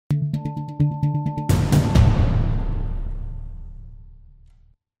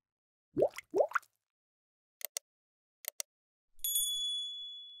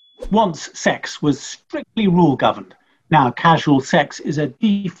Once sex was strictly rule governed. Now casual sex is a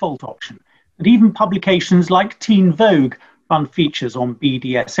default option. And even publications like Teen Vogue run features on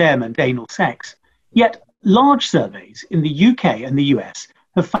BDSM and anal sex. Yet large surveys in the UK and the US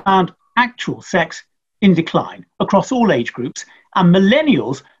have found actual sex in decline across all age groups, and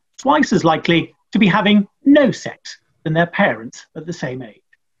millennials twice as likely to be having no sex than their parents at the same age.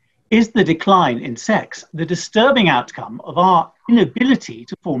 Is the decline in sex the disturbing outcome of our inability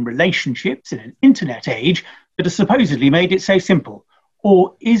to form relationships in an internet age that has supposedly made it so simple?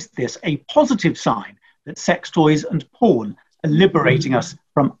 Or is this a positive sign that sex toys and porn are liberating us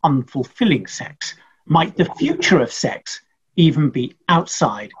from unfulfilling sex? Might the future of sex even be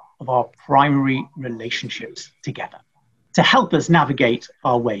outside of our primary relationships together? To help us navigate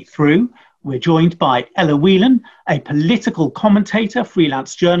our way through, we're joined by Whelan, a political commentator,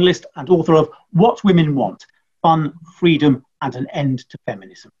 freelance journalist, and author of What Women Want: Fun, Freedom, and an End to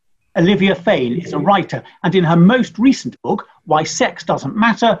Feminism. Olivia Fane is a writer, and in her most recent book, Why Sex Doesn't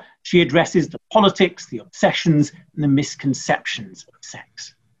Matter, she addresses the politics, the obsessions, and the misconceptions of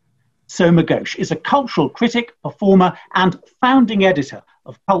sex. Soma Ghosh is a cultural critic, performer, and founding editor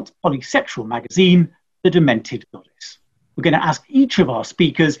of cult polysexual magazine, The Demented Goddess. We're going to ask each of our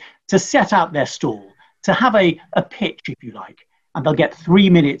speakers to set out their stall, to have a pitch, if you like, and they'll get 3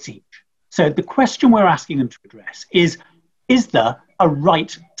 minutes each. So the question we're asking them to address is there a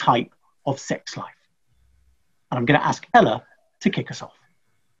right type of sex life? And I'm going to ask Ella to kick us off.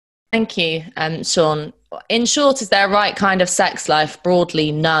 Thank you, Sean. In short, is there a right kind of sex life?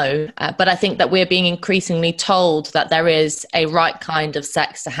 Broadly, no. But I think that we're being increasingly told that there is a right kind of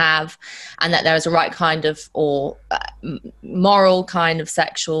sex to have, and that there is a right kind of or moral kind of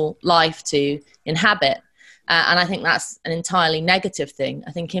sexual life to inhabit. And I think that's an entirely negative thing.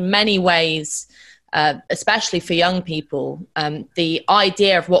 I think in many ways, especially for young people, the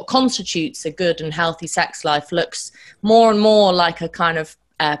idea of what constitutes a good and healthy sex life looks more and more like a kind of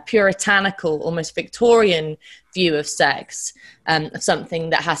puritanical, almost Victorian view of sex, something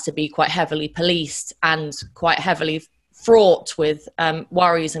that has to be quite heavily policed and quite heavily fraught with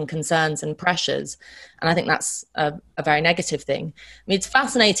worries and concerns and pressures. And I think that's a very negative thing. I mean, it's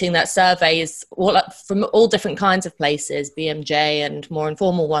fascinating that surveys from all different kinds of places, BMJ and more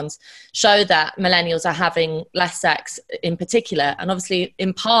informal ones, show that millennials are having less sex in particular. And obviously,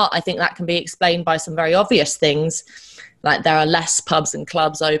 in part, I think that can be explained by some very obvious things, like there are less pubs and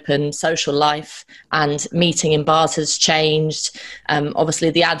clubs open, social life and meeting in bars has changed. Obviously,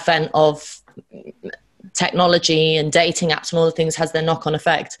 the advent of technology and dating apps and all the things has their knock-on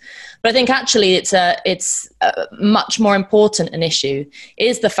effect. But I think actually it's a much more important an issue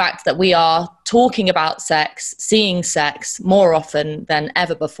is the fact that we are talking about sex, seeing sex more often than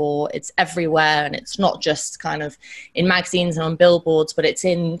ever before. It's everywhere, and it's not just kind of in magazines and on billboards, but it's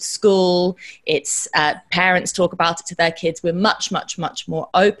in school. It's parents talk about it to their kids. We're much, much, much more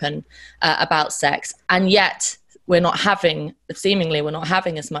open about sex, and yet we're not having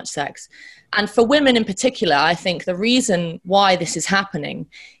as much sex. And for women in particular, I think the reason why this is happening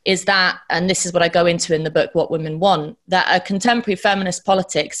is that, and this is what I go into in the book, What Women Want, that a contemporary feminist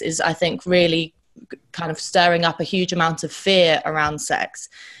politics is, I think, really kind of stirring up a huge amount of fear around sex,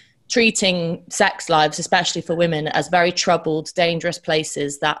 treating sex lives, especially for women, as very troubled, dangerous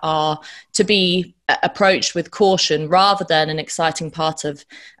places that are to be approached with caution rather than an exciting part of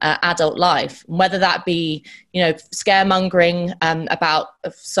adult life. Whether that be, scaremongering about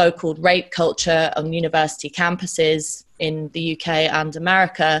so-called rape culture on university campuses in the UK and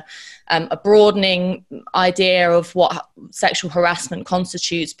America, a broadening idea of what sexual harassment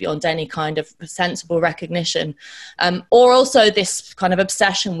constitutes beyond any kind of sensible recognition, or also this kind of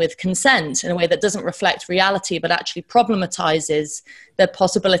obsession with consent in a way that doesn't reflect reality, but actually problematizes the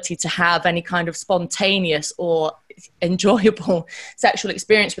possibility to have any kind of spontaneous or enjoyable sexual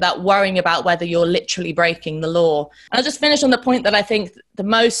experience without worrying about whether you're literally breaking the law. And I'll just finish on the point that I think the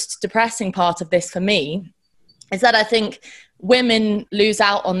most depressing part of this for me is that I think women lose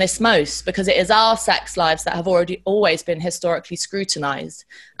out on this most because it is our sex lives that have always been historically scrutinized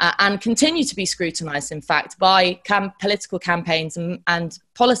and continue to be scrutinized, in fact, by political campaigns and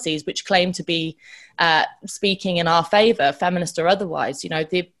policies which claim to be speaking in our favor, feminist or otherwise.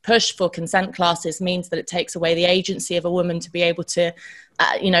 The push for consent classes means that it takes away the agency of a woman to be able to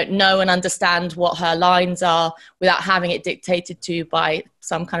know and understand what her lines are without having it dictated to by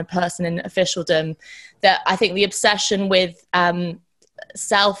some kind of person in officialdom. That I think the obsession with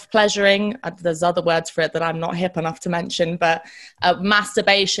self-pleasuring, there's other words for it that I'm not hip enough to mention, but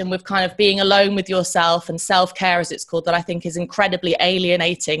masturbation, with kind of being alone with yourself, and self-care as it's called, that I think is incredibly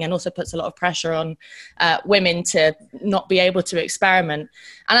alienating and also puts a lot of pressure on women to not be able to experiment.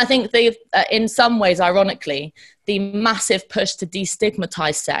 And I think they've, in some ways, ironically, the massive push to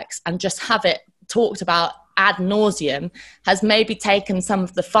destigmatize sex and just have it talked about ad nauseum has maybe taken some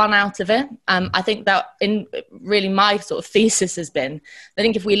of the fun out of it. I think that in really my sort of thesis has been, I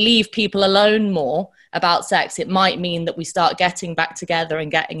think if we leave people alone more about sex, it might mean that we start getting back together and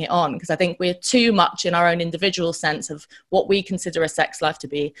getting it on, because I think we're too much in our own individual sense of what we consider a sex life to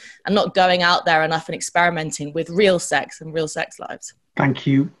be, and not going out there enough and experimenting with real sex and real sex lives. Thank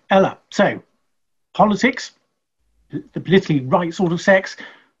you, Ella. So, politics, the politically right sort of sex,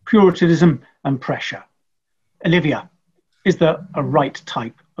 puritanism and pressure. Olivia, is there a right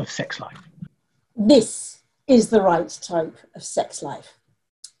type of sex life? This is the right type of sex life.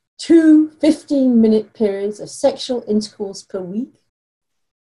 2 15-minute periods of sexual intercourse per week,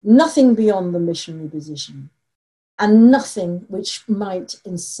 nothing beyond the missionary position, and nothing which might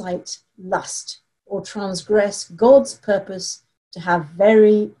incite lust or transgress God's purpose to have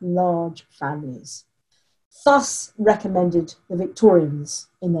very large families. Thus recommended the Victorians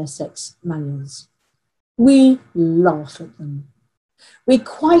in their sex manuals. We laugh at them. We're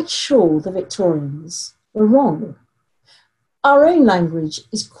quite sure the Victorians were wrong. Our own language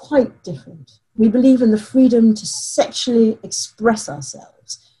is quite different. We believe in the freedom to sexually express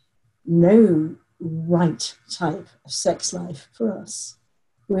ourselves. No right type of sex life for us.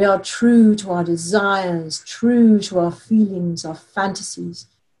 We are true to our desires, true to our feelings, our fantasies.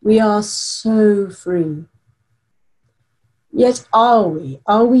 We are so free. Yet are we?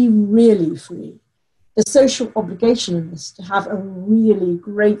 Are we really free? The social obligation in us to have a really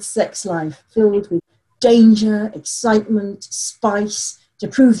great sex life filled with danger, excitement, spice, to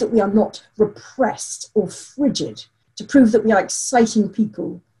prove that we are not repressed or frigid, to prove that we are exciting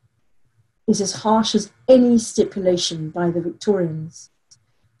people, is as harsh as any stipulation by the Victorians.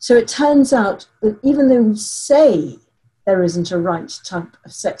 So it turns out that even though we say there isn't a right type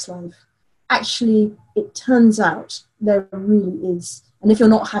of sex life, actually it turns out there really is. And if you're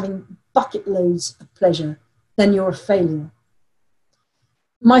not having bucket loads of pleasure, then you're a failure.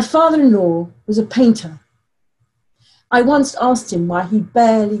 My father-in-law was a painter. I once asked him why he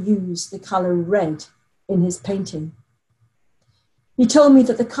barely used the colour red in his painting. He told me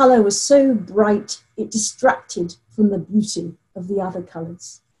that the colour was so bright it distracted from the beauty of the other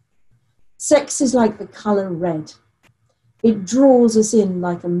colours. Sex is like the colour red. It draws us in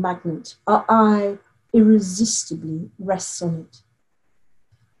like a magnet. Our eye irresistibly rests on it.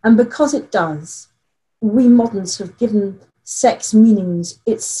 And because it does, we moderns have given sex meanings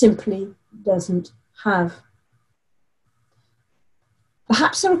it simply doesn't have.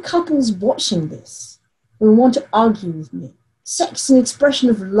 Perhaps there are couples watching this who want to argue with me. Sex is an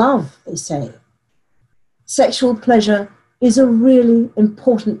expression of love, they say. Sexual pleasure is a really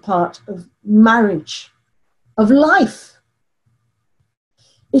important part of marriage, of life.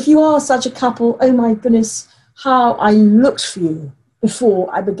 If you are such a couple, oh my goodness, how I looked for you before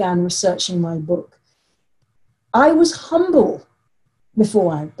I began researching my book. I was humble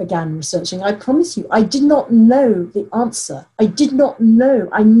before I began researching. I promise you, I did not know the answer. I did not know.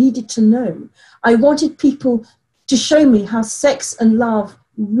 I needed to know. I wanted people to show me how sex and love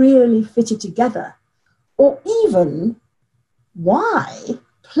really fitted together, or even why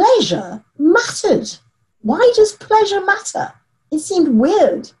pleasure mattered. Why does pleasure matter? It seemed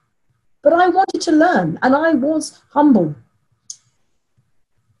weird, but I wanted to learn, and I was humble.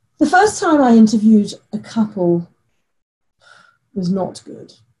 The first time I interviewed a couple was not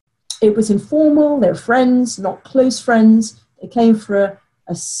good. It was informal. They were friends, not close friends. They came for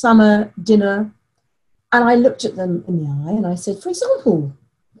a summer dinner, and I looked at them in the eye and I said, for example,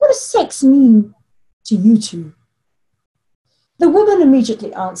 what does sex mean to you two? The woman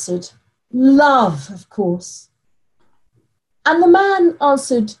immediately answered, love, of course. And the man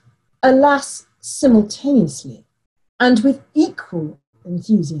answered, alas, simultaneously, and with equal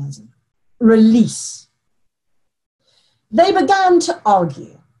enthusiasm, release. They began to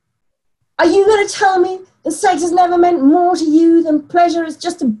argue. Are you going to tell me that sex has never meant more to you than pleasure? It's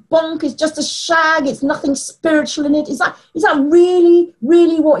just a bonk, it's just a shag, it's nothing spiritual in it. Is that really,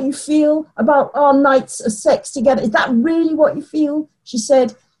 really what you feel about our nights of sex together? Is that really what you feel? She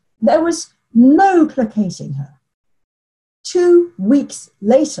said. There was no placating her. 2 weeks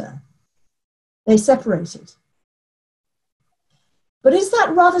later, they separated. But is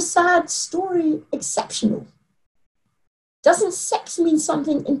that rather sad story exceptional? Doesn't sex mean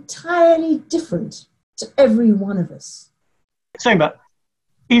something entirely different to every one of us? Soma,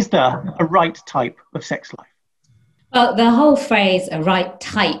 Is there a right type of sex life? Well, the whole phrase "a right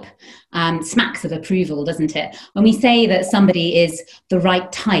type" smacks of approval, doesn't it? When we say that somebody is the right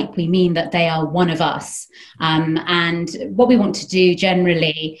type, we mean that they are one of us. And what we want to do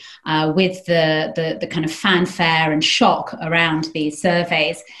generally with the kind of fanfare and shock around these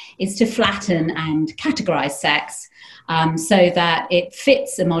surveys is to flatten and categorize sex so that it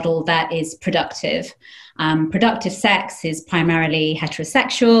fits a model that is productive. Productive sex is primarily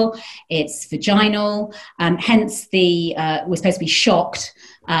heterosexual, it's vaginal, hence we're supposed to be shocked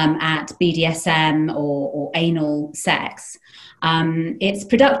at BDSM or anal sex. It's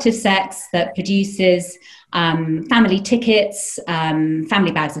productive sex that produces family tickets,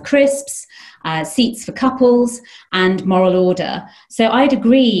 family bags of crisps, seats for couples, and moral order. So I'd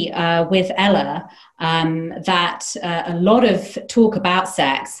agree with Ella that a lot of talk about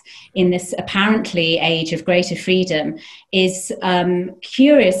sex in this apparently age of greater freedom is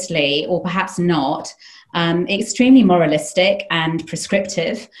curiously, or perhaps not, extremely moralistic and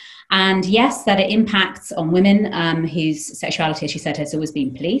prescriptive. And yes, that it impacts on women whose sexuality, as she said, has always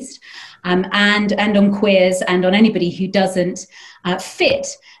been policed, and on queers and on anybody who doesn't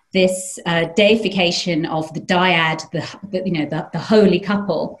fit this deification of the dyad, the holy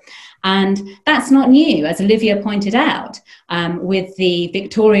couple. And that's not new, as Olivia pointed out, with the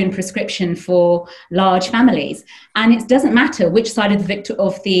Victorian prescription for large families. And it doesn't matter which side of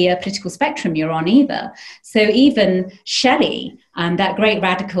the political spectrum you're on either. So even Shelley, that great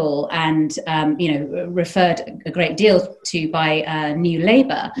radical and referred a great deal to by New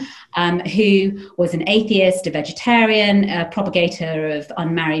Labour, who was an atheist, a vegetarian, a propagator of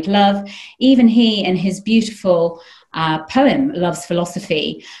unmarried love, even he in his beautiful poem, Love's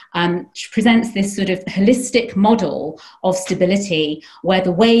Philosophy, presents this sort of holistic model of stability where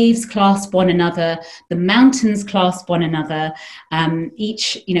the waves clasp one another, the mountains clasp one another.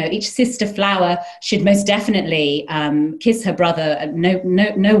 Each sister flower should most definitely kiss her brother.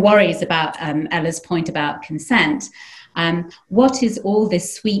 No worries about Ella's point about consent. What is all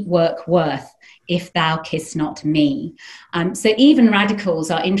this sweet work worth if thou kiss not me? So even radicals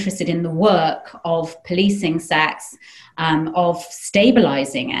are interested in the work of policing sex, of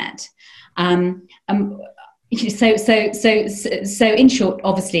stabilizing it. So in short,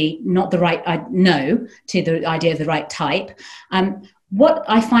 obviously not the right, no to the idea of the right type. What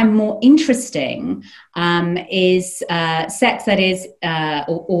I find more interesting is sex that is,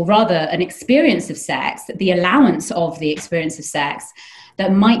 or rather an experience of sex, the allowance of the experience of sex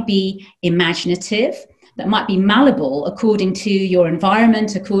that might be imaginative, that might be malleable according to your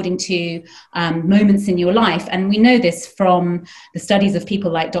environment, according to moments in your life. And we know this from the studies of people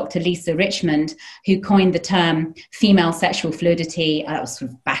like Dr. Lisa Richmond, who coined the term female sexual fluidity, that was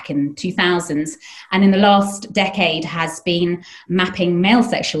sort of back in 2000s, and in the last decade has been mapping male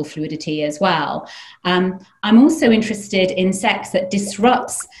sexual fluidity as well. I'm also interested in sex that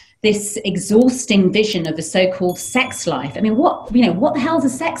disrupts this exhausting vision of a so-called sex life. I mean, what the hell is a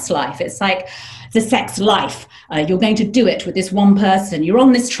sex life? It's like the sex life. You're going to do it with this one person. You're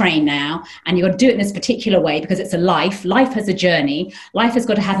on this train now, and you've got to do it in this particular way because it's a life. Life has a journey. Life has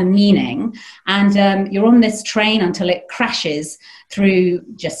got to have a meaning. And you're on this train until it crashes through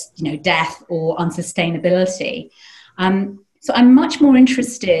just, death or unsustainability. So I'm much more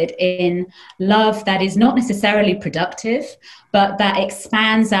interested in love that is not necessarily productive, but that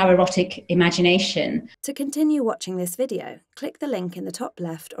expands our erotic imagination. To continue watching this video, click the link in the top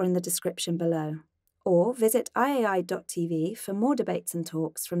left or in the description below. Or visit iai.tv for more debates and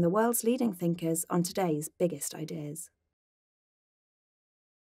talks from the world's leading thinkers on today's biggest ideas.